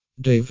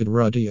David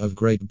Ruddy of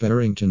Great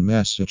Barrington,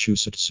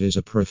 Massachusetts is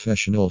a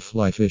professional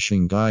fly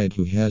fishing guide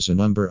who has a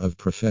number of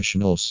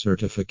professional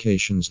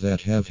certifications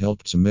that have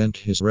helped cement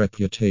his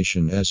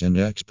reputation as an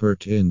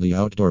expert in the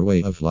outdoor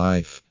way of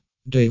life.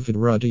 David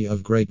Ruddy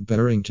of Great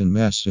Barrington,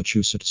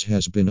 Massachusetts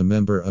has been a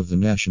member of the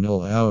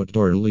National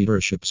Outdoor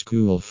Leadership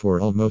School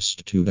for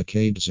almost 2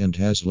 decades and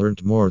has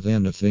learned more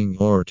than a thing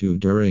or two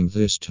during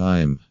this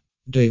time.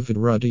 David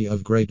Ruddy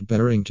of Great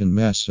Barrington,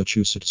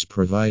 Massachusetts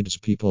provides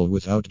people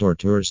with outdoor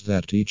tours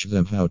that teach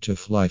them how to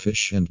fly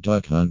fish and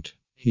duck hunt.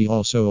 He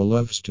also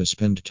loves to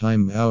spend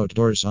time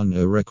outdoors on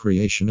a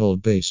recreational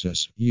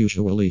basis,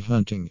 usually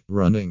hunting,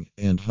 running,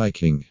 and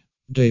hiking.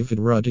 David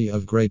Ruddy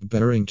of Great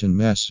Barrington,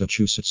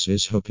 Massachusetts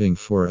is hoping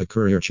for a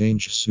career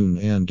change soon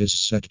and is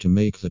set to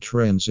make the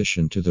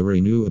transition to the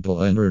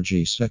renewable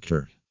energy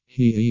sector.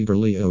 He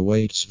eagerly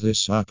awaits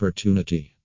this opportunity.